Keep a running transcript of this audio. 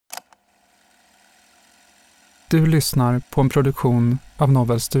Du lyssnar på en produktion av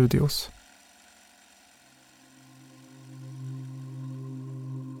Novel Studios.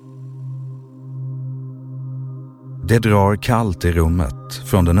 Det drar kallt i rummet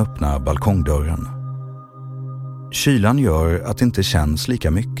från den öppna balkongdörren. Kylan gör att det inte känns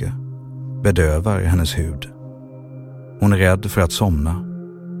lika mycket. Bedövar hennes hud. Hon är rädd för att somna.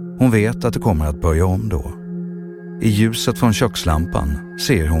 Hon vet att det kommer att börja om då. I ljuset från kökslampan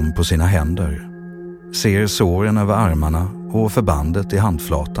ser hon på sina händer. Ser såren över armarna och förbandet i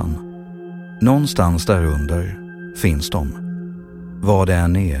handflatan. Någonstans där under finns de. Vad det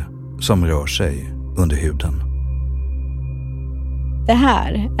än är som rör sig under huden. Det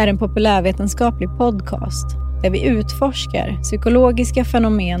här är en populärvetenskaplig podcast där vi utforskar psykologiska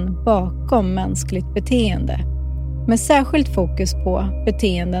fenomen bakom mänskligt beteende. Med särskilt fokus på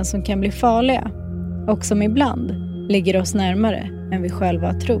beteenden som kan bli farliga och som ibland ligger oss närmare än vi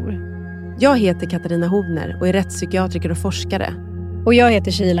själva tror. Jag heter Katarina Hovner och är rättspsykiatriker och forskare. Och jag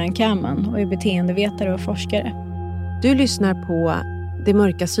heter Shilan Kaman och är beteendevetare och forskare. Du lyssnar på Det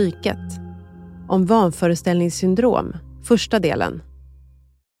mörka psyket. Om vanföreställningssyndrom. Första delen.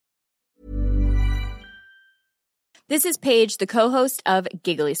 This is Paige, the co-host of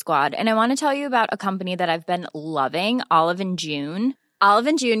Giggly Squad, and I want to tell you about a company that I've been loving, Olive & June.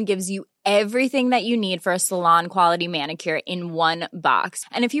 Olive & June gives you everything that you need for a salon-quality manicure in one box.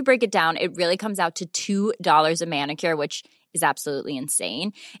 And if you break it down, it really comes out to $2 a manicure, which is absolutely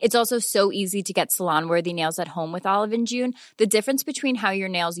insane. It's also so easy to get salon-worthy nails at home with Olive & June. The difference between how your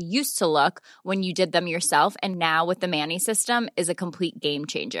nails used to look when you did them yourself and now with the Mani system is a complete game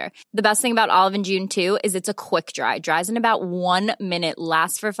changer. The best thing about Olive & June, too, is it's a quick dry. Dries in about 1 minute,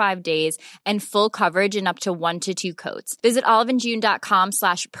 lasts for 5 days, and full coverage in up to 1 to 2 coats. Visit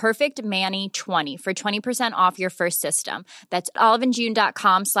oliveandjune.com/perfectmani20 for 20% off your first system. That's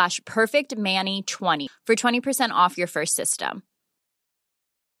oliveandjune.com/perfectmani20 for 20% off your first system.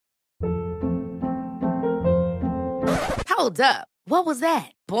 Hold up. What was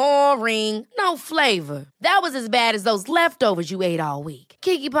that? Boring. No flavor. That was as bad as those leftovers you ate all week.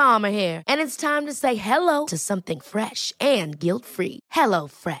 Keke Palmer here, and it's time to say hello to something fresh and guilt-free. Hello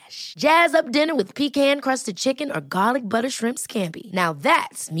Fresh. Jazz up dinner with pecan-crusted chicken or garlic butter shrimp scampi. Now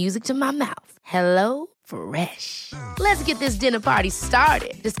that's music to my mouth. Hello Fresh. Let's get this dinner party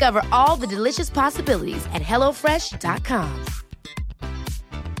started. Discover all the delicious possibilities at hellofresh.com.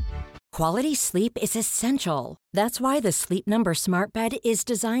 Quality sleep is essential. That's why the Sleep Number Smart Bed is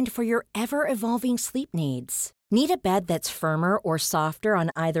designed for your ever-evolving sleep needs. Need a bed that's firmer or softer on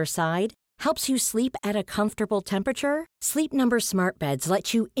either side? Helps you sleep at a comfortable temperature? Sleep Number Smart Beds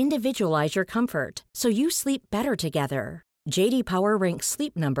let you individualize your comfort, so you sleep better together. J.D. Power ranks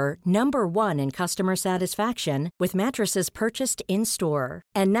Sleep Number #1 in customer satisfaction with mattresses purchased in-store.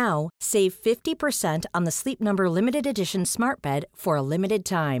 And now, save 50% on the Sleep Number Limited Edition Smart Bed for a limited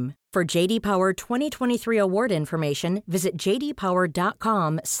time. For J.D. Power 2023 award information, visit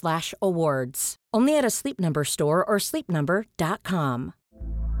jdpower.com/awards. Only at a Sleep Number store or sleepnumber.com.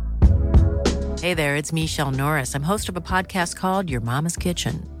 Hey there, it's Michelle Norris. I'm host of a podcast called Your Mama's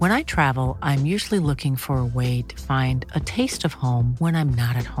Kitchen. When I travel, I'm usually looking for a way to find a taste of home when I'm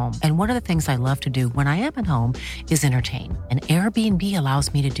not at home. And one of the things I love to do when I am at home is entertain. And Airbnb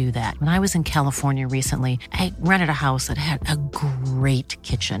allows me to do that. When I was in California recently, I rented a house that had a great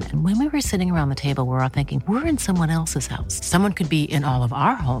kitchen. And when we were sitting around the table, we were all thinking, we're in someone else's house. Someone could be in all of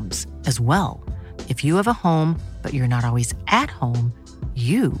our homes as well. If you have a home, but you're not always at home,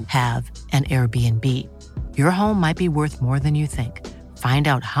 you have an Airbnb. Your home might be worth more than you think. Find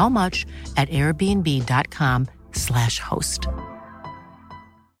out how much at airbnb.com/host.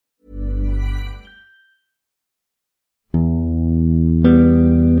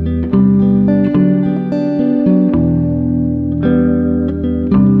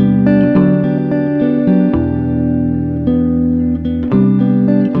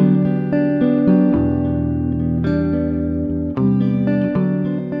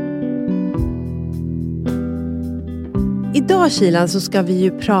 Idag, Kilan, så ska vi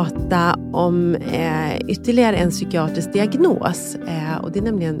ju prata om ytterligare en psykiatrisk diagnos. Och det är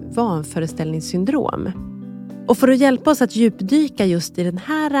nämligen vanföreställningssyndrom. Och för att hjälpa oss att djupdyka just i den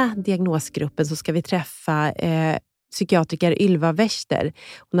här diagnosgruppen så ska vi träffa psykiatriker Ylva Wester.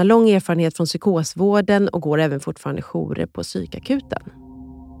 Hon har lång erfarenhet från psykosvården och går även fortfarande jourer på psykakuten.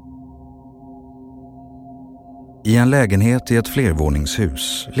 I en lägenhet i ett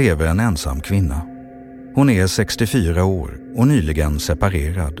flervåningshus lever en ensam kvinna. Hon är 64 år och nyligen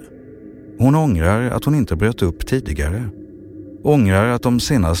separerad. Hon ångrar att hon inte bröt upp tidigare. Ångrar att de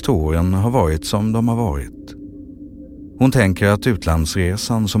senaste åren har varit som de har varit. Hon tänker att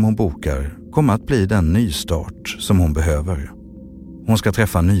utlandsresan som hon bokar kommer att bli den nystart som hon behöver. Hon ska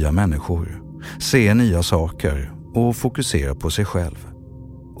träffa nya människor, se nya saker och fokusera på sig själv.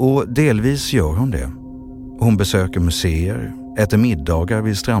 Och delvis gör hon det. Hon besöker museer, äter middagar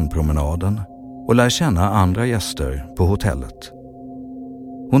vid strandpromenaden och lär känna andra gäster på hotellet.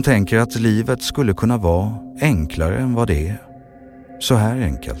 Hon tänker att livet skulle kunna vara enklare än vad det är. Så här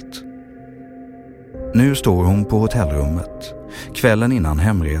enkelt. Nu står hon på hotellrummet, kvällen innan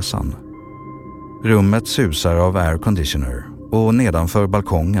hemresan. Rummet susar av airconditioner och nedanför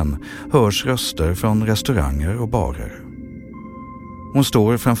balkongen hörs röster från restauranger och barer. Hon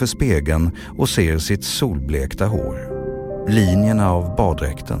står framför spegeln och ser sitt solblekta hår, linjerna av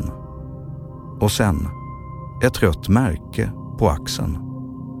baddräkten. Och sen ett rött märke på axeln.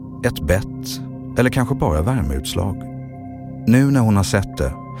 Ett bett eller kanske bara värmeutslag. Nu när hon har sett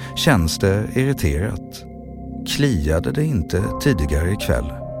det känns det irriterat. Kliade det inte tidigare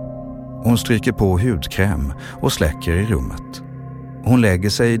ikväll? Hon stryker på hudkräm och släcker i rummet. Hon lägger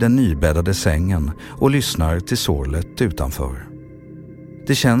sig i den nybäddade sängen och lyssnar till sorlet utanför.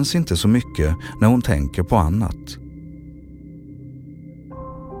 Det känns inte så mycket när hon tänker på annat.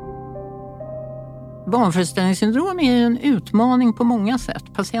 Vanföreställningssyndrom är ju en utmaning på många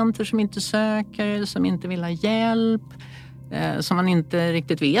sätt. Patienter som inte söker, som inte vill ha hjälp, som man inte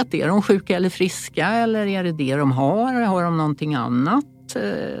riktigt vet. Är de sjuka eller friska eller är det de har? Har de någonting annat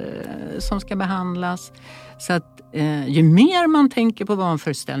som ska behandlas? Så att ju mer man tänker på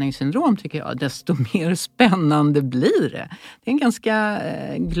vanföreställningssyndrom tycker jag, desto mer spännande blir det. Det är en ganska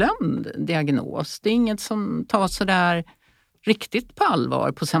glömd diagnos. Det är inget som tas så där riktigt på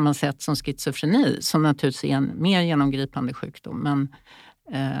allvar på samma sätt som schizofreni, som naturligtvis är en mer genomgripande sjukdom. Men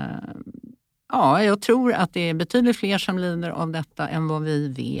ja, jag tror att det är betydligt fler som lider av detta än vad vi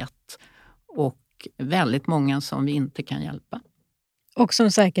vet och väldigt många som vi inte kan hjälpa. Och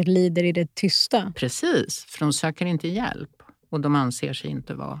som säkert lider i det tysta. Precis, för de söker inte hjälp och de anser sig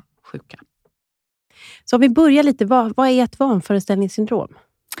inte vara sjuka. Så om vi börjar lite, vad är ett vanföreställningssyndrom?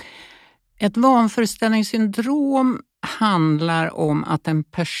 Ett vanföreställningssyndrom handlar om att en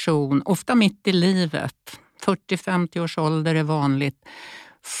person, ofta mitt i livet, 40-50 års ålder är vanligt,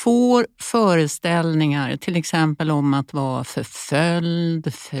 får föreställningar till exempel om att vara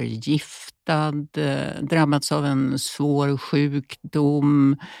förföljd, förgiftad, drabbats av en svår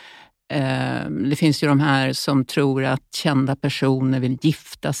sjukdom. Det finns ju de här som tror att kända personer vill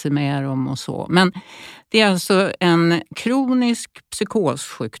gifta sig med dem och så. Men det är alltså en kronisk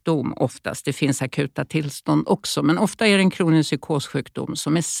psykossjukdom oftast. Det finns akuta tillstånd också, men ofta är det en kronisk psykossjukdom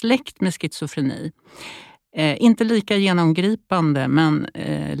som är släkt med schizofreni. Inte lika genomgripande, men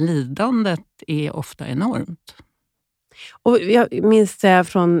lidandet är ofta enormt. Och jag minns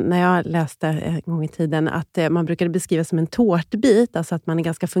från när jag läste en gång i tiden att man brukade beskriva som en tårtbit, alltså att man är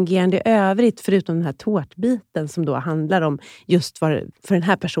ganska fungerande i övrigt förutom den här tårtbiten som då handlar om just för den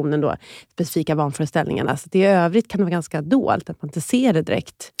här personen då specifika vanföreställningarna. Så att i övrigt kan det vara ganska dolt att man inte ser det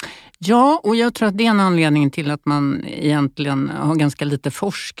direkt. Ja, och jag tror att det är en anledning till att man egentligen har ganska lite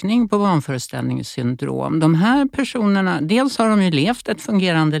forskning på vanföreställningssyndrom. De här personerna, dels har de ju levt ett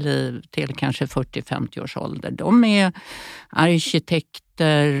fungerande liv till kanske 40-50 års ålder. De är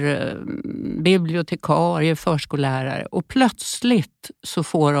arkitekter, bibliotekarier, förskollärare och plötsligt så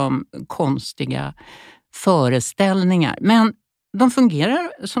får de konstiga föreställningar. Men de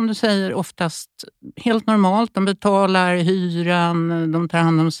fungerar, som du säger, oftast helt normalt. De betalar hyran, de tar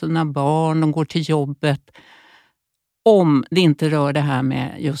hand om sina barn, de går till jobbet. Om det inte rör det här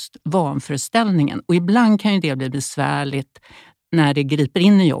med just vanföreställningen. Och ibland kan ju det bli besvärligt när det griper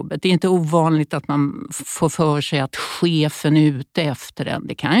in i jobbet. Det är inte ovanligt att man får för sig att chefen är ute efter den.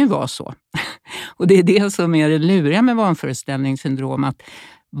 Det kan ju vara så. Och det är det som är det luriga med vanföreställningssyndrom, att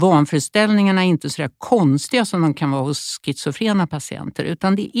vanföreställningarna är inte så där konstiga som de kan vara hos schizofrena patienter,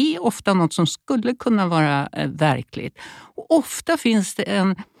 utan det är ofta något som skulle kunna vara verkligt. Och ofta finns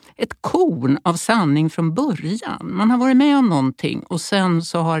det ett korn av sanning från början. Man har varit med om någonting och sen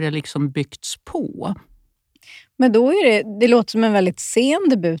så har det liksom byggts på. Men då är det låter som en väldigt sen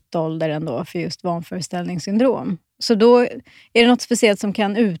debutålder ändå för just vanföreställningssyndrom. Så då är det något speciellt som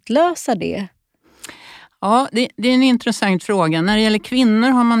kan utlösa det? Ja, det är en intressant fråga. När det gäller kvinnor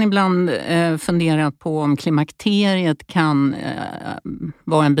har man ibland funderat på om klimakteriet kan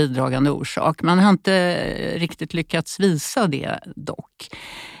vara en bidragande orsak. Man har inte riktigt lyckats visa det dock.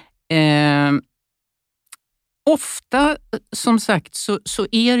 Ofta, som sagt, så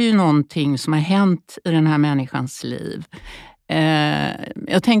är det ju någonting som har hänt i den här människans liv.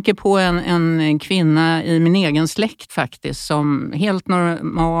 Jag tänker på en kvinna i min egen släkt faktiskt, som helt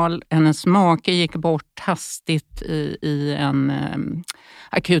normal, hennes make gick bort hastigt i en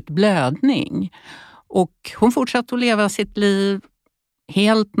akut blödning. Och hon fortsatte att leva sitt liv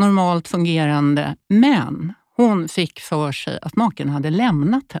helt normalt fungerande, men hon fick för sig att maken hade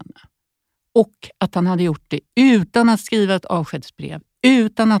lämnat henne. Och att han hade gjort det utan att skriva ett avskedsbrev,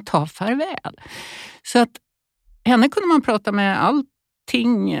 utan att ta farväl. Så att henne kunde man prata med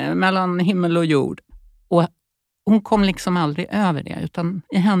allting mellan himmel och jord. Och hon kom liksom aldrig över det, utan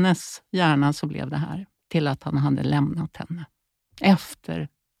i hennes hjärna så blev det här till att han hade lämnat henne. Efter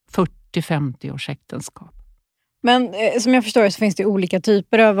 40-50 års äktenskap. Men som jag förstår så finns det olika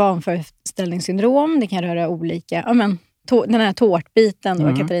typer av vanföreställningssyndrom. Det kan röra olika, den här tårtbiten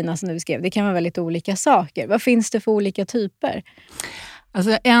då, Katarina, som du beskrev. Det kan vara väldigt olika saker. Vad finns det för olika typer?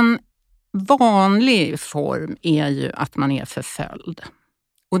 Alltså en vanlig form är ju att man är förföljd.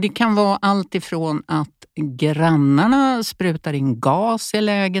 Och det kan vara allt ifrån att grannarna sprutar in gas i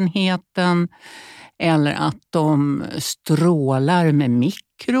lägenheten, eller att de strålar med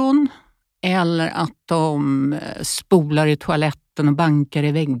mikron, eller att de spolar i toaletten och bankar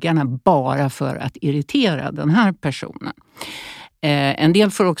i väggarna bara för att irritera den här personen. En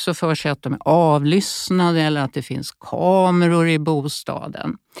del får också för sig att de är avlyssnade eller att det finns kameror i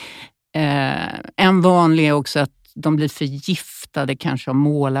bostaden. En vanlig är också att de blir förgiftade kanske av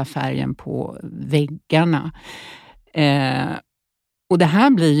målarfärgen på väggarna. Och det här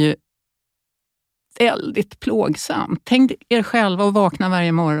blir ju väldigt plågsamt. Tänk er själva att vakna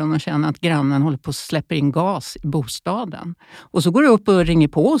varje morgon och känna att grannen håller på att släppa in gas i bostaden. Och så går du upp och ringer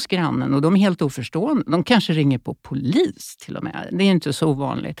på hos grannen och de är helt oförstående. De kanske ringer på polis till och med. Det är inte så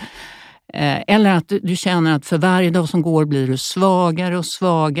vanligt. Eller att du känner att för varje dag som går blir du svagare och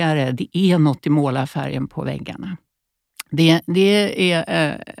svagare. Det är något i målarfärgen på väggarna. Det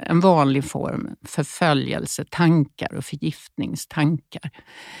är en vanlig form. Förföljelsetankar och förgiftningstankar.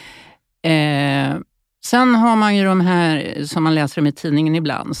 Sen har man ju de här som man läser om i tidningen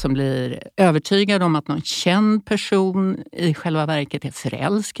ibland, som blir övertygade om att någon känd person i själva verket är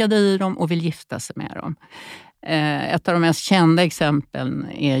förälskad i dem och vill gifta sig med dem. Ett av de mest kända exemplen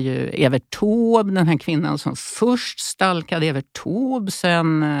är ju Evert Taube, den här kvinnan som först stalkade Evert Taube,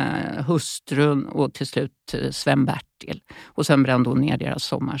 sen hustrun och till slut Sven-Bertil. Och sen brände hon ner deras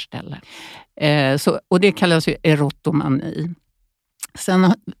sommarställe. Och det kallas ju erotomani.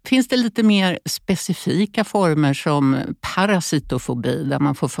 Sen finns det lite mer specifika former som parasitofobi, där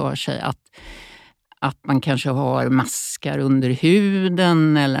man får för sig att man kanske har maskar under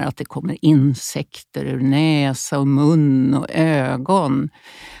huden eller att det kommer insekter ur näsa och mun och ögon.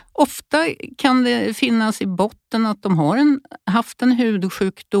 Ofta kan det finnas i botten att de har haft en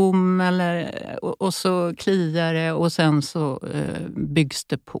hudsjukdom och så kliar det och sen så byggs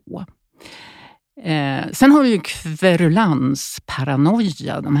det på. Sen har vi ju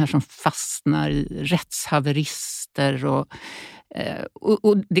kverulansparanoia, de här som fastnar i rättshaverister och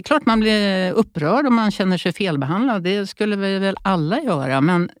det är klart man blir upprörd om man känner sig felbehandlad, det skulle vi väl alla göra,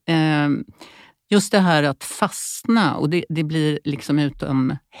 men just det här att fastna och det blir liksom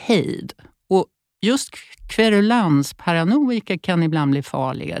utom hejd. Och just kverulansparanoika kan ibland bli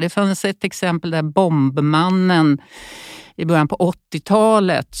farliga. Det fanns ett exempel där bombmannen i början på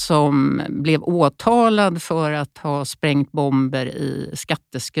 80-talet som blev åtalad för att ha sprängt bomber i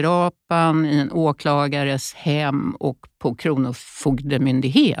skatteskrapan, i en åklagares hem och på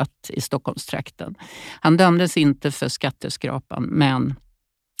kronofogdemyndighet i Stockholmstrakten. Han dömdes inte för skatteskrapan, men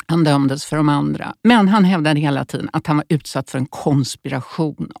han dömdes för de andra. Men han hävdade hela tiden att han var utsatt för en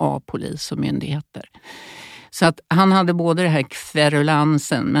konspiration av polis och myndigheter. Så att han hade både det här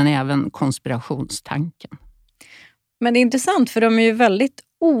kverulansen men även konspirationstanken. Men det är intressant för de är ju väldigt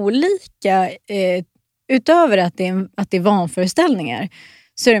olika. Utöver att det är vanföreställningar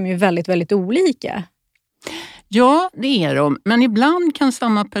så är de ju väldigt, väldigt olika. Ja, det är de. Men ibland kan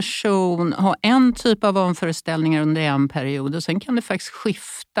samma person ha en typ av vanföreställningar under en period och sen kan det faktiskt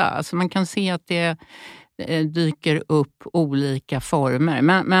skifta. Alltså man kan se att det dyker upp olika former.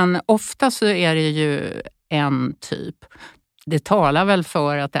 Men ofta så är det ju en typ. Det talar väl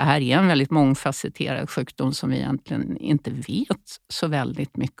för att det här är en väldigt mångfacetterad sjukdom som vi egentligen inte vet så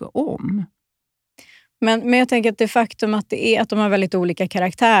väldigt mycket om. Men jag tänker att det faktum att de har väldigt olika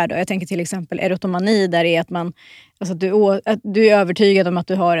karaktär då. Jag tänker till exempel erotomani, där det är att du är övertygad om att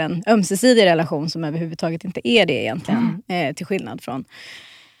du har en ömsesidig relation som överhuvudtaget inte är det egentligen. Till skillnad från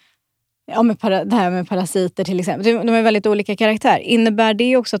det här med parasiter till exempel. De är väldigt olika karaktär. Innebär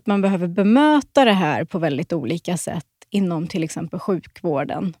det också att man behöver bemöta det här på väldigt olika sätt inom till exempel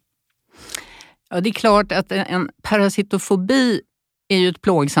sjukvården? Ja, det är klart att en parasitofobi är ju ett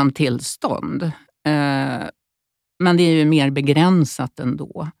plågsamt tillstånd. Men det är ju mer begränsat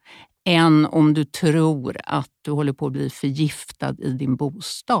ändå än om du tror att du håller på att bli förgiftad i din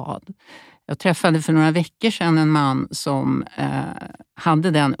bostad. Jag träffade för några veckor sedan en man som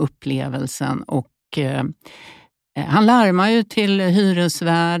hade den upplevelsen och han larmade ju till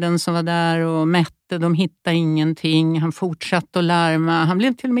hyresvärden som var där och mätte, de hittade ingenting. Han fortsatte att larma. Han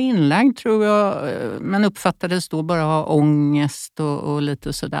blev till och med inlagd tror jag, men uppfattades då bara ha ångest och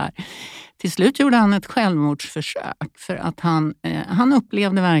lite sådär. Till slut gjorde han ett självmordsförsök för att han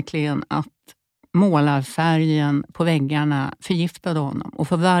upplevde verkligen att målarfärgen på väggarna förgiftade honom. Och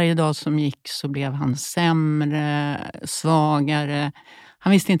för varje dag som gick så blev han sämre, svagare.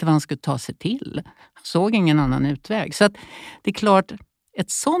 Han visste inte vad han skulle ta sig till. Han såg ingen annan utväg. Så att det är klart,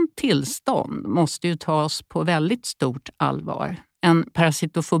 ett sånt tillstånd måste ju tas på väldigt stort allvar. En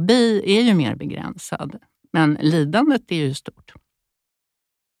parasitofobi är ju mer begränsad, men lidandet är ju stort.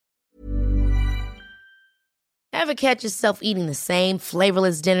 Ever catch yourself eating the same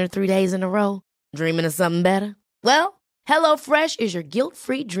flavorless dinner 3 days in a row? Dreaming of something better? Well, HelloFresh is your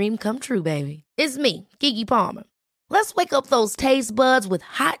guilt-free dream come true, baby. It's me, Keke Palmer. Let's wake up those taste buds with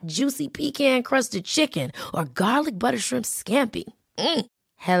hot, juicy pecan-crusted chicken or garlic butter shrimp scampi.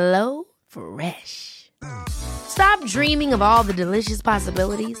 Hello Fresh. Stop dreaming of all the delicious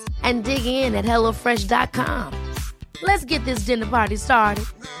possibilities and dig in at HelloFresh.com. Let's get this dinner party started.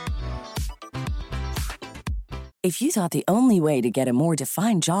 If you thought the only way to get a more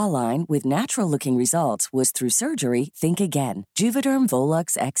defined jawline with natural-looking results was through surgery, think again. Juvederm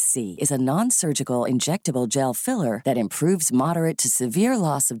Volux XC is a non-surgical injectable gel filler that improves moderate to severe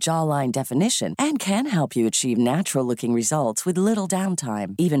loss of jawline definition and can help you achieve natural-looking results with little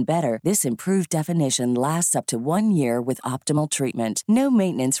downtime. Even better, this improved definition lasts up to 1 year with optimal treatment. No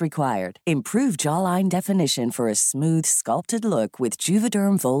maintenance required. Improve jawline definition for a smooth, sculpted look with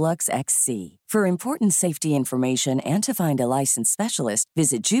Juvederm Volux XC. For important safety information and to find a licensed specialist,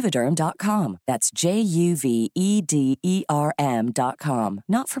 visit Juvederm.com. That's Juvederm.com.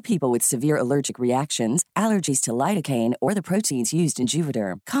 Not for people with severe allergic reactions, allergies to lidocaine, or the proteins used in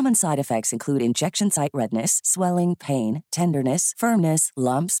Juvederm. Common side effects include injection site redness, swelling, pain, tenderness, firmness,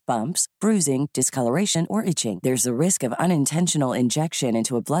 lumps, bumps, bruising, discoloration, or itching. There's a risk of unintentional injection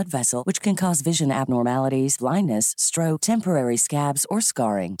into a blood vessel, which can cause vision abnormalities, blindness, stroke, temporary scabs, or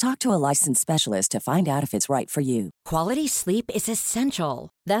scarring. Talk to a licensed specialist to find out if it's right for you. Quality sleep is essential.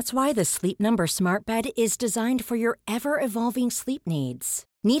 That's why the Sleep Number Smart Bed is designed for your ever-evolving sleep needs.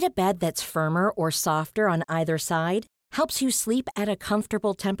 Need a bed that's firmer or softer on either side? Helps you sleep at a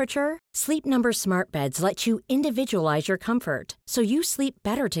comfortable temperature? Sleep Number Smart Beds let you individualize your comfort, so you sleep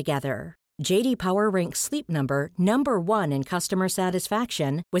better together. J.D. Power ranks Sleep Number #1 in customer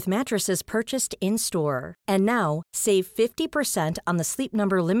satisfaction with mattresses purchased in-store. And now, save 50% on the Sleep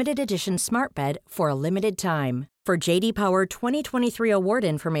Number Limited Edition Smart Bed for a limited time. For J.D. Power 2023 award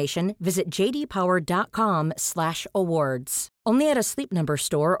information, visit jdpower.com/awards. Only at a Sleep Number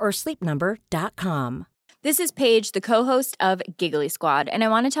store or sleepnumber.com. This is Paige, the co-host of Giggly Squad, and I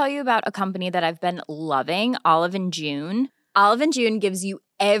want to tell you about a company that I've been loving, Olive & June. Olive & June gives you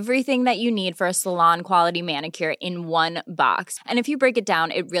everything that you need for a salon-quality manicure in one box. And if you break it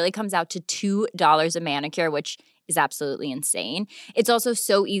down, it really comes out to $2 a manicure, which is absolutely insane. It's also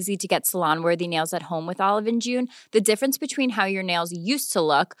so easy to get salon-worthy nails at home with Olive & June. The difference between how your nails used to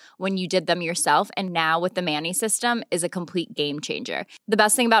look when you did them yourself and now with the Mani system is a complete game changer. The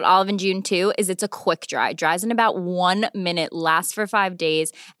best thing about Olive & June, too, is it's a quick dry. Dries in about 1 minute, lasts for 5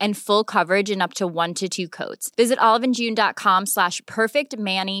 days, and full coverage in up to 1 to 2 coats. Visit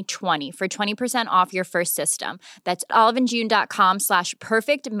oliveandjune.com/perfectmani20 for 20% off your first system. That's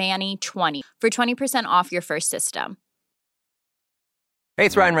oliveandjune.com/perfectmani20 for 20% off your first system. Hey,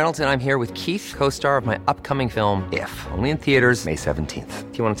 it's Ryan Reynolds, and I'm here with Keith, co-star of my upcoming film, If, only in theaters May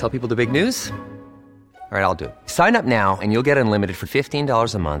 17th. Do you want to tell people the big news? All right, I'll do it. Sign up now and you'll get unlimited for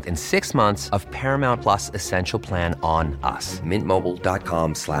 $15 a month and 6 months of Paramount Plus Essential Plan on us.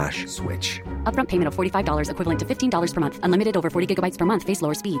 MintMobile.com/switch. Upfront payment of $45 equivalent to $15 per month. Unlimited over 40 gigabytes per month. Face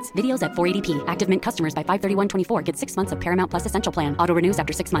lower speeds. Videos at 480p. Active Mint customers by 531.24 get 6 months of Paramount Plus Essential Plan. Auto renews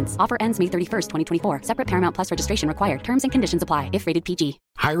after 6 months. Offer ends May 31st, 2024. Separate Paramount Plus registration required. Terms and conditions apply if rated PG.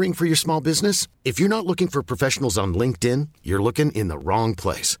 Hiring for your small business? If you're not looking for professionals on LinkedIn, you're looking in the wrong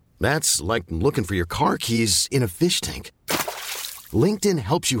place. That's like looking for your car keys in a fish tank. LinkedIn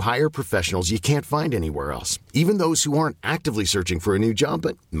helps you hire professionals you can't find anywhere else, even those who aren't actively searching for a new job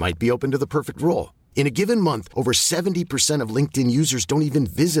but might be open to the perfect role. In a given month, over 70% of LinkedIn users don't even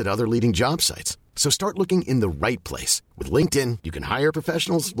visit other leading job sites. So start looking in the right place. With LinkedIn, you can hire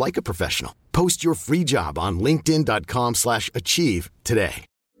professionals like a professional. Post your free job on linkedin.com/achieve today.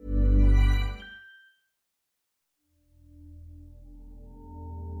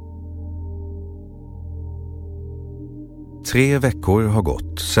 Tre veckor har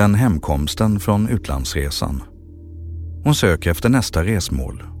gått sedan hemkomsten från utlandsresan. Hon söker efter nästa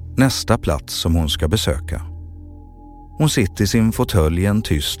resmål, nästa plats som hon ska besöka. Hon sitter i sin fåtölj i en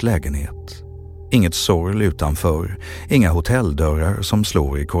tyst lägenhet. Inget sorl utanför, inga hotelldörrar som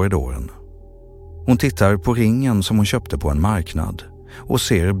slår i korridoren. Hon tittar på ringen som hon köpte på en marknad och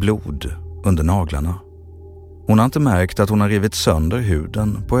ser blod under naglarna. Hon har inte märkt att hon har rivit sönder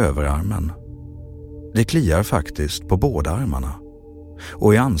huden på överarmen. Det kliar faktiskt på båda armarna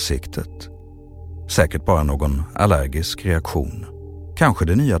och i ansiktet. Säkert bara någon allergisk reaktion. Kanske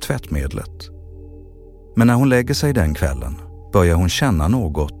det nya tvättmedlet. Men när hon lägger sig den kvällen börjar hon känna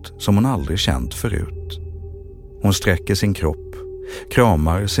något som hon aldrig känt förut. Hon sträcker sin kropp,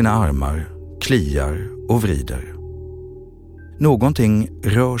 kramar sina armar, kliar och vrider. Någonting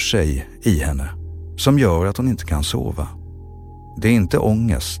rör sig i henne som gör att hon inte kan sova. Det är inte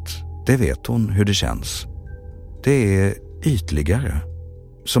ångest, det vet hon hur det känns. Det är ytligare,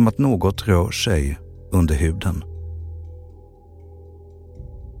 som att något rör sig under huden.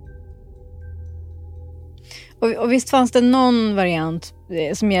 Och visst fanns det någon variant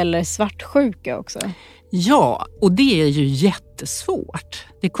som gäller svartsjuka också? Ja, och det är ju jättesvårt.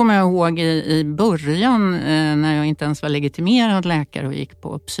 Det kommer jag ihåg i början när jag inte ens var legitimerad läkare och gick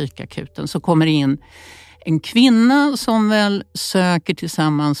på psykakuten. Så kommer det in en kvinna som väl söker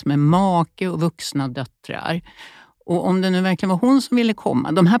tillsammans med make och vuxna döttrar. Och om det nu verkligen var hon som ville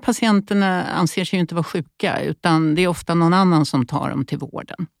komma. De här patienterna anser sig ju inte vara sjuka utan det är ofta någon annan som tar dem till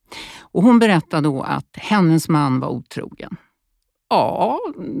vården. Och hon berättade då att hennes man var otrogen. Ja,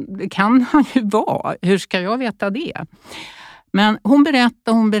 det kan han ju vara. Hur ska jag veta det? Men hon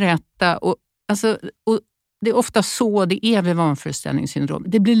berättade och det är ofta så det är vid vanföreställningssyndrom.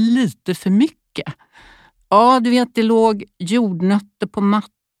 Det blir lite för mycket. Ja, du vet, det låg jordnötter på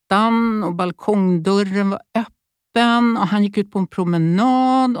mattan och balkongdörren var öppen och han gick ut på en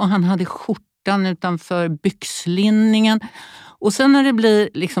promenad och han hade skjortan utanför byxlinningen. Och sen när det blir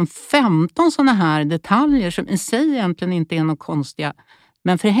liksom 15 sådana här detaljer som i sig egentligen inte är något konstiga,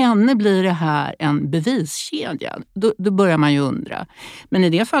 men för henne blir det här en beviskedja. Då börjar man ju undra. Men i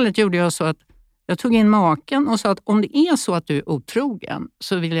det fallet gjorde jag så att jag tog in maken och sa att om det är så att du är otrogen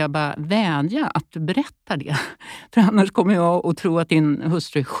så vill jag bara vädja att du berättar det. För annars kommer jag att tro att din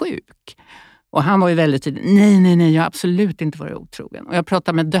hustru är sjuk. Och han var ju väldigt tydlig. Nej, jag har absolut inte varit otrogen. Och jag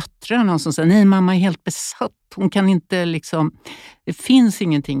pratade med döttrarna som sa, nej, mamma är helt besatt. Hon kan inte liksom, det finns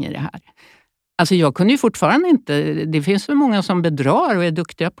ingenting i det här. Alltså jag kunde ju fortfarande inte, det finns så många som bedrar och är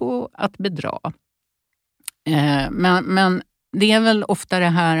duktiga på att bedra. Men det är väl ofta det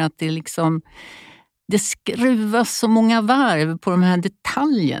här att det liksom, det skruvas så många varv på de här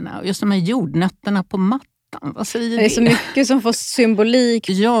detaljerna. Och just de här jordnötterna på mattan. Vad säger det är så mycket som får symbolik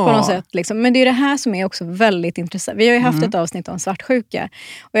på något sätt. Liksom. Men det är det här som är också väldigt intressant. Vi har ju haft ett avsnitt om svartsjuka.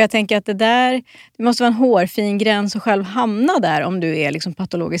 Och jag tänker att det måste vara en hårfin gräns att själv hamna där om du är liksom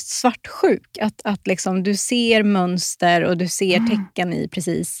patologiskt svartsjuk. Att liksom, du ser mönster och du ser tecken i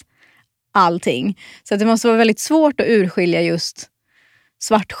precis allting. Så att det måste vara väldigt svårt att urskilja just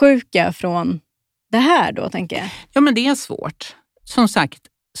svartsjuka från det här då, tänker jag. Ja, men det är svårt. Som sagt,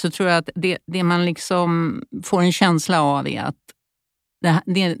 så tror jag att det man liksom får en känsla av är att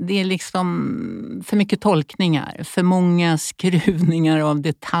det är liksom för mycket tolkningar, för många skruvningar av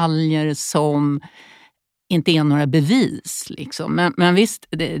detaljer som inte är några bevis. Liksom. Men visst,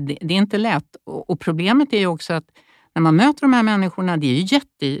 det är inte lätt. Och problemet är ju också att när man möter de här människorna, det är ju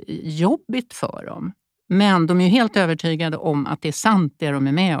jättejobbigt för dem. Men de är ju helt övertygade om att det är sant det de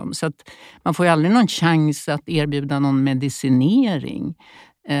är med om. Så att man får ju aldrig någon chans att erbjuda någon medicinering.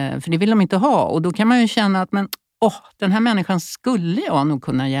 För det vill de inte ha. Och då kan man ju känna att den här människan skulle jag nog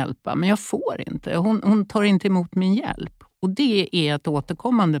kunna hjälpa. Men jag får inte. Hon tar inte emot min hjälp. Och det är ett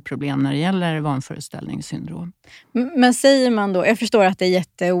återkommande problem när det gäller vanföreställningssyndrom. Men säger man då, jag förstår att det är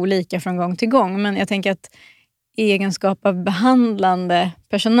jätteolika från gång till gång. Men jag tänker att i egenskap av behandlande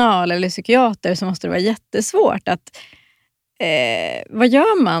personal eller psykiater så måste det vara jättesvårt att vad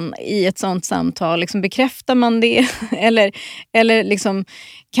gör man i ett sånt samtal? Liksom, bekräftar man det? eller liksom,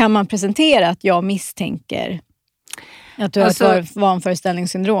 kan man presentera att jag misstänker att du har ett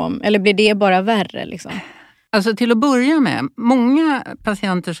vanföreställningssyndrom? Eller blir det bara värre? Liksom? Alltså till att börja med, många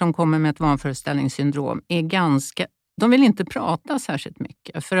patienter som kommer med ett vanföreställningssyndrom de vill inte prata särskilt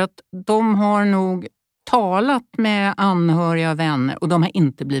mycket. För att de har nog talat med anhöriga och vänner och de har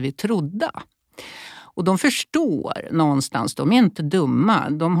inte blivit trodda. Och de förstår någonstans, de är inte dumma,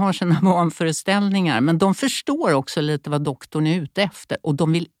 de har sina vanföreställningar, men de förstår också lite vad doktorn är ute efter och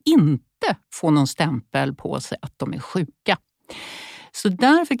de vill inte få någon stämpel på sig att de är sjuka. Så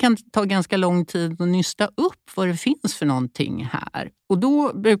därför kan det ta ganska lång tid att nysta upp vad det finns för någonting här. Och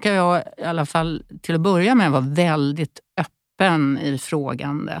då brukar jag i alla fall till att börja med vara väldigt öppen i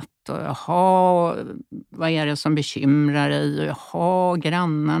frågandet. Och jaha, vad är det som bekymrar dig? Och jaha,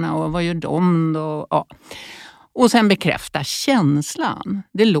 grannarna och vad gör de då? Ja. Och sen bekräfta känslan.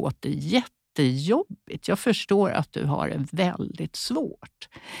 Det låter jättejobbigt. Jag förstår att du har det väldigt svårt.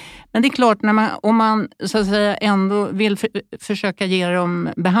 Men det är klart, om man så att säga ändå vill försöka ge dem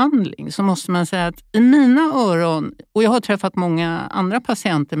behandling så måste man säga att i mina öron, och jag har träffat många andra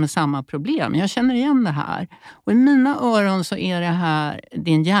patienter med samma problem, jag känner igen det här. Och i mina öron så är det här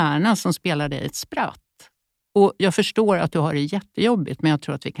din hjärna som spelar dig ett spratt. Och jag förstår att du har det jättejobbigt, men jag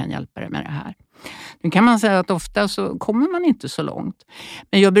tror att vi kan hjälpa dig med det här. Nu kan man säga att ofta så kommer man inte så långt.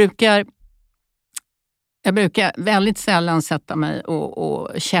 Men jag brukar väldigt sällan sätta mig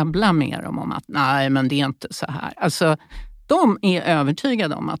och käbbla med dem om att nej, men det är inte så här. Alltså, de är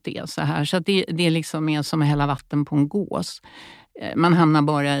övertygade om att det är så här. Så att det liksom är som att hälla vatten på en gås. Man hamnar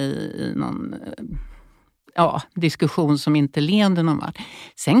bara i någon diskussion som inte leder någon vart.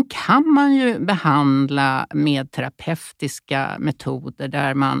 Sen kan man ju behandla med terapeutiska metoder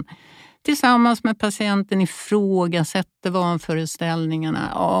där man tillsammans med patienten ifrågasätter vanföreställningarna.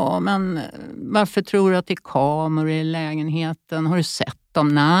 Ja, men varför tror du att det är kameror i lägenheten? Har du sett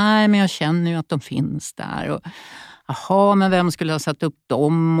dem? Nej, men jag känner ju att de finns där. Och, jaha, men vem skulle ha satt upp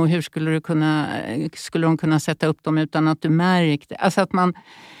dem? Och hur skulle de kunna sätta upp dem utan att du märkte? Alltså att man...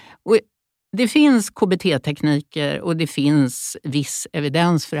 Det finns KBT-tekniker och det finns viss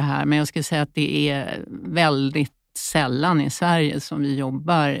evidens för det här. Men jag skulle säga att det är väldigt sällan i Sverige som vi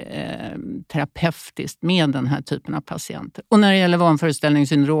jobbar terapeutiskt med den här typen av patienter. Och när det gäller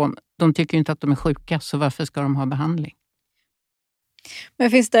vanföreställningssyndrom, de tycker inte att de är sjuka, så varför ska de ha behandling?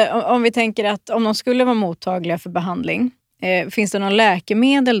 Men finns det, om vi tänker att om de skulle vara mottagliga för behandling, finns det någon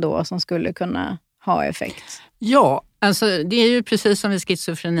läkemedel då som skulle kunna ha effekt? Ja, alltså det är ju precis som vid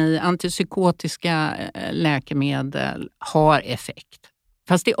schizofreni, antipsykotiska läkemedel har effekt.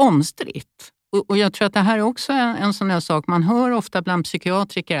 Fast det är omstritt. Och jag tror att det här är också en sån här sak. Man hör ofta bland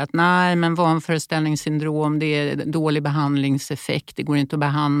psykiatriker att nej, men vanföreställningssyndrom, det är dålig behandlingseffekt, det går inte att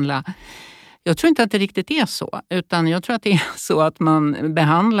behandla. Jag tror inte att det riktigt är så, utan jag tror att det är så att man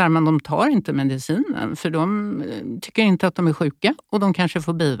behandlar men de tar inte medicinen för de tycker inte att de är sjuka och de kanske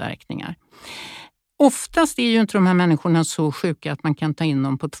får biverkningar. Oftast är ju inte de här människorna så sjuka att man kan ta in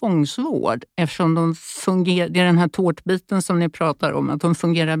dem på tvångsvård eftersom de fungerar, det är den här tårtbiten som ni pratar om, att de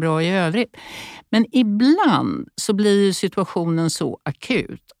fungerar bra i övrigt. Men ibland så blir situationen så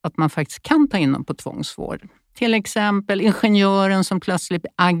akut att man faktiskt kan ta in dem på tvångsvård. Till exempel ingenjören som plötsligt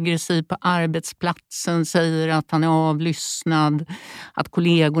blir aggressiv på arbetsplatsen, säger att han är avlyssnad, att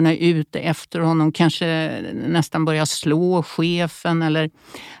kollegorna är ute efter honom, kanske nästan börjar slå chefen.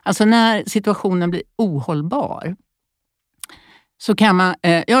 Alltså när situationen blir ohållbar så kan man...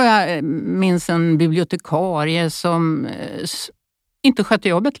 Jag minns en bibliotekarie som inte skötte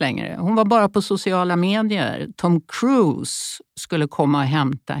jobbet längre. Hon var bara på sociala medier. Tom Cruise skulle komma och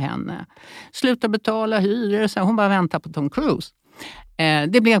hämta henne. Sluta betala hyror, så hon bara väntar på Tom Cruise.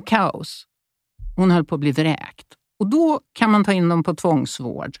 Det blev kaos. Hon höll på att bli vräkt. Och då kan man ta in dem på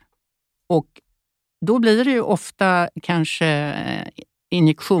tvångsvård. Och då blir det ju ofta kanske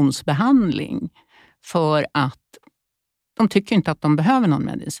injektionsbehandling för att de tycker inte att de behöver någon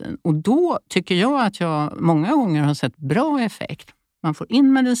medicin. Och då tycker jag att jag många gånger har sett bra effekt. Man får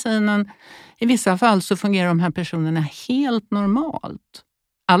in medicinen. I vissa fall så fungerar de här personerna helt normalt.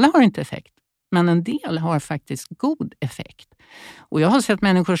 Alla har inte effekt, men en del har faktiskt god effekt. Och jag har sett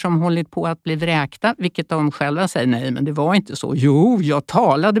människor som hållit på att bli vräkta, vilket de själva säger, nej men det var inte så. Jo, jag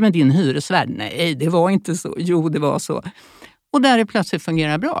talade med din hyresvärd. Nej, det var inte så. Jo, det var så. Och där det plötsligt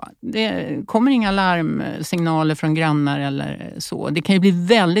fungerar bra. Det kommer inga larmsignaler från grannar eller så. Det kan ju bli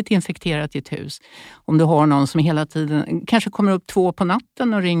väldigt infekterat i ett hus. Om du har någon som hela tiden kanske kommer upp 2 på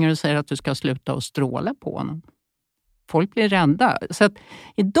natten och ringer och säger att du ska sluta och stråla på honom. Folk blir rädda. Så att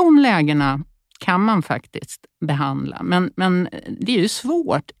i de lägena kan man faktiskt behandla. Men det är ju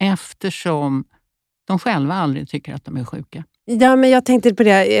svårt eftersom de själva aldrig tycker att de är sjuka. Ja, men jag tänkte på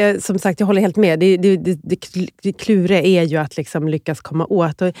det, som sagt, jag håller helt med. Det kluriga är ju att liksom lyckas komma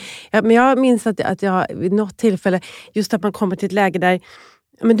åt. Men jag minns att jag vid något tillfälle, just att man kommer till ett läge där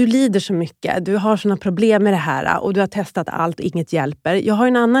men du lider så mycket, du har såna problem med det här och du har testat allt, inget hjälper. Jag har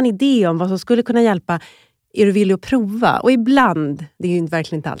en annan idé om vad som skulle kunna hjälpa är du villig att prova? Och ibland, det är ju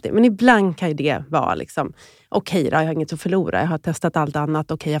verkligen inte alltid, men ibland kan ju det vara liksom, okej då, jag har inget att förlora. Jag har testat allt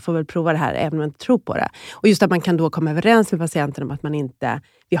annat. Okej, jag får väl prova det här även om jag inte tror på det. Och just att man kan då komma överens med patienten om att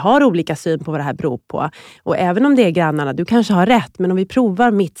vi har olika syn på vad det här beror på. Och även om det är grannarna, du kanske har rätt, men om vi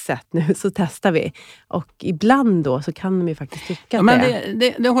provar mitt sätt nu så testar vi. Och ibland då så kan de ju faktiskt tycka att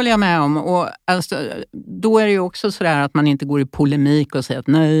det håller jag med om. Och alltså, då är det ju också sådär att man inte går i polemik och säger att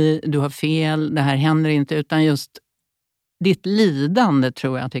nej, du har fel, det här händer inte, utan just ditt lidande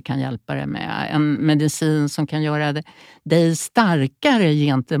tror jag att det kan hjälpa dig med. En medicin som kan göra dig starkare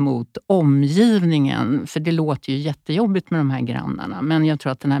gentemot omgivningen. För det låter ju jättejobbigt med de här grannarna. Men jag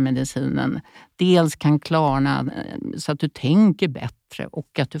tror att den här medicinen dels kan klarna så att du tänker bättre.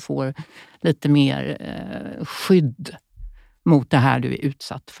 Och att du får lite mer skydd mot det här du är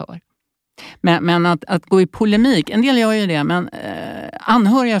utsatt för. Men att gå i polemik, en del gör ju det. Men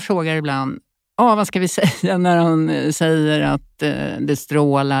anhöriga frågar ibland, vad ska vi säga när hon säger att det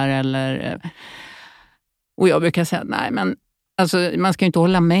strålar eller... Och jag brukar säga, nej men alltså, man ska ju inte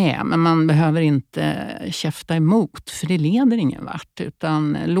hålla med, men man behöver inte käfta emot, för det leder ingen vart,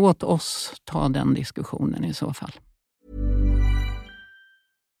 utan låt oss ta den diskussionen i så fall.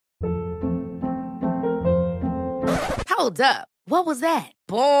 Hold up. What was that?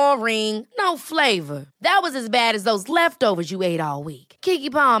 Boring. No flavor. That was as bad as those leftovers you ate all week.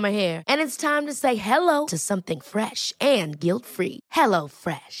 Keke Palmer here. And it's time to say hello to something fresh and guilt-free. Hello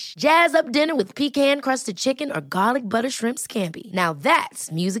Fresh. Jazz up dinner with pecan-crusted chicken or garlic butter shrimp scampi. Now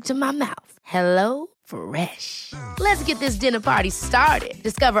that's music to my mouth. Hello Fresh. Let's get this dinner party started.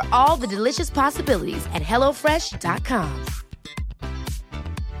 Discover all the delicious possibilities at hellofresh.com.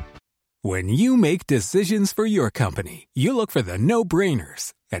 When you make decisions for your company, you look for the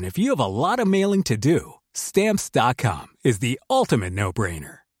no-brainers. And if you have a lot of mailing to do, Stamps.com is the ultimate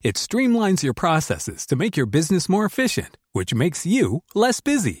no-brainer. It streamlines your processes to make your business more efficient, which makes you less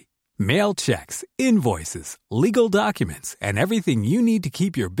busy. Mail checks, invoices, legal documents, and everything you need to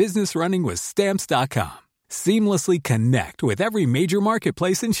keep your business running with Stamps.com. Seamlessly connect with every major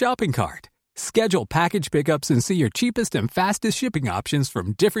marketplace and shopping cart. Schedule package pickups and see your cheapest and fastest shipping options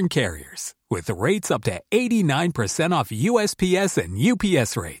from different carriers. With rates up to 89% off USPS and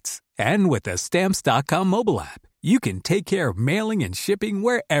UPS rates. And with the Stamps.com mobile app, you can take care of mailing and shipping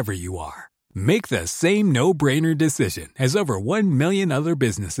wherever you are. Make the same no-brainer decision as over 1 million other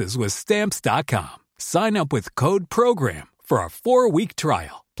businesses with Stamps.com. Sign up with code PROGRAM for a 4-week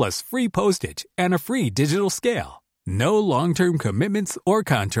trial, plus free postage and a free digital scale. No long-term commitments or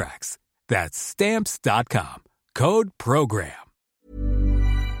contracts. That's Stamps.com. Code PROGRAM.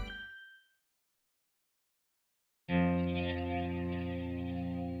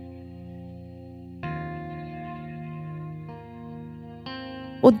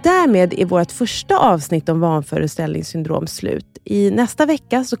 Och därmed är vårt första avsnitt om vanföreställningssyndrom slut. I nästa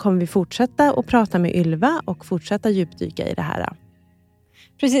vecka så kommer vi fortsätta att prata med Ylva och fortsätta djupdyka i det här.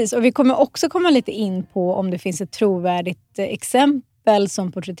 Precis, och vi kommer också komma lite in på om det finns ett trovärdigt exempel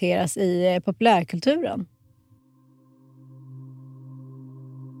som porträtteras i populärkulturen.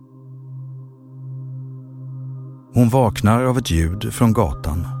 Hon vaknar av ett ljud från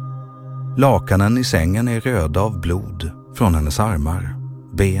gatan. Lakanen i sängen är röda av blod från hennes armar,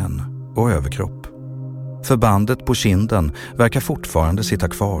 ben och överkropp. Förbandet på kinden verkar fortfarande sitta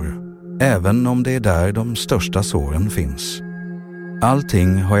kvar, även om det är där de största såren finns.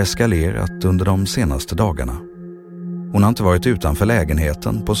 Allting har eskalerat under de senaste dagarna. Hon har inte varit utanför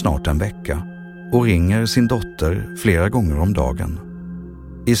lägenheten på snart en vecka och ringer sin dotter flera gånger om dagen.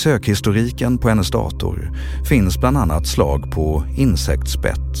 I sökhistoriken på hennes dator finns bland annat slag på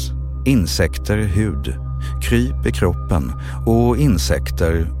insektsbett, insekter i hud, kryp i kroppen och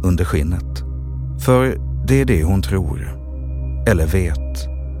insekter under skinnet. För det är det hon tror, eller vet,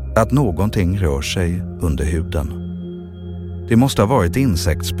 att någonting rör sig under huden. Det måste ha varit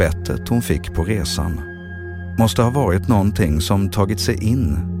insektsbettet hon fick på resan. Måste ha varit någonting som tagit sig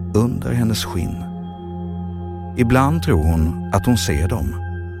in under hennes skinn. Ibland tror hon att hon ser dem,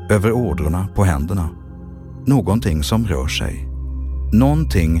 över ådrorna på händerna. Någonting som rör sig.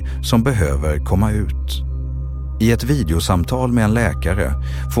 Någonting som behöver komma ut. I ett videosamtal med en läkare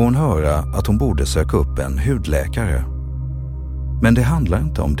får hon höra att hon borde söka upp en hudläkare. Men det handlar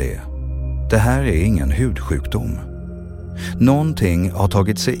inte om det. Det här är ingen hudsjukdom. Någonting har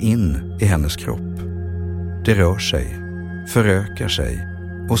tagit sig in i hennes kropp. Det rör sig, förökar sig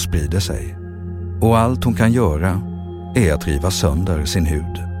och sprider sig. Och allt hon kan göra är att riva sönder sin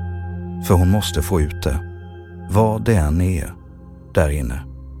hud. För hon måste få ut det, vad det än är där inne.